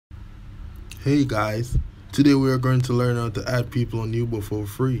Hey guys, today we are going to learn how to add people on YUBO for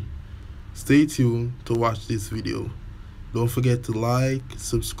free. Stay tuned to watch this video. Don't forget to like,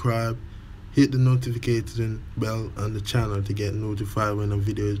 subscribe, hit the notification bell on the channel to get notified when a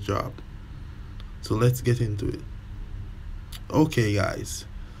video is dropped. So let's get into it. Okay guys,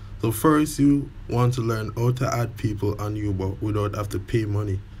 so first you want to learn how to add people on YUBO without having to pay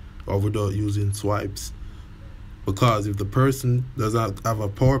money or without using swipes. Because if the person does not have a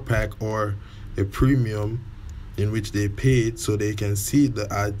power pack or a premium in which they paid so they can see the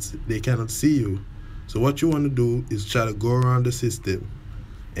ads, they cannot see you. So what you want to do is try to go around the system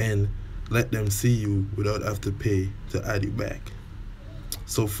and let them see you without having to pay to add you back.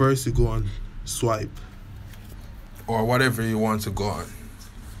 So first you go on swipe or whatever you want to go on.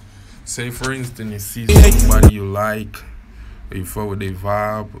 Say for instance you see somebody you like or you follow their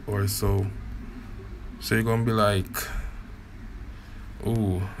vibe or so. So you're gonna be like,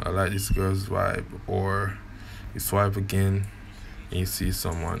 ooh, I like this girl's vibe. Or you swipe again and you see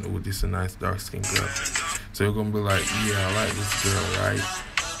someone, ooh, this is a nice dark skinned girl. So you're gonna be like, yeah, I like this girl, right?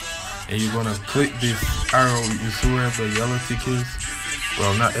 And you're gonna click this arrow. You see where the yellow tick is?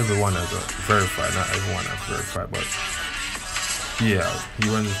 Well, not everyone has a verified, not everyone has verified, but yeah,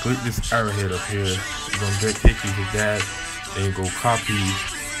 you want to click this arrowhead up here. You're gonna take you to that, and you go copy.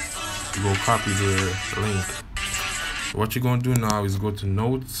 You go copy the link. What you're gonna do now is go to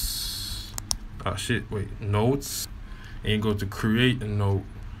notes. Notes, and you go to create a note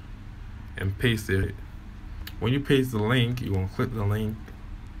and paste it. When you paste the link, you're gonna click the link.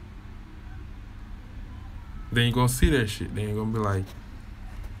 Then you're gonna see that shit. Then you're gonna be like,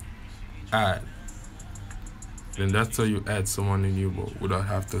 add. Then that's how you add someone in YUBO without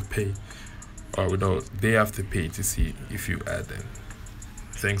have to pay, or without they have to pay to see if you add them.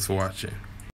 Thanks for watching.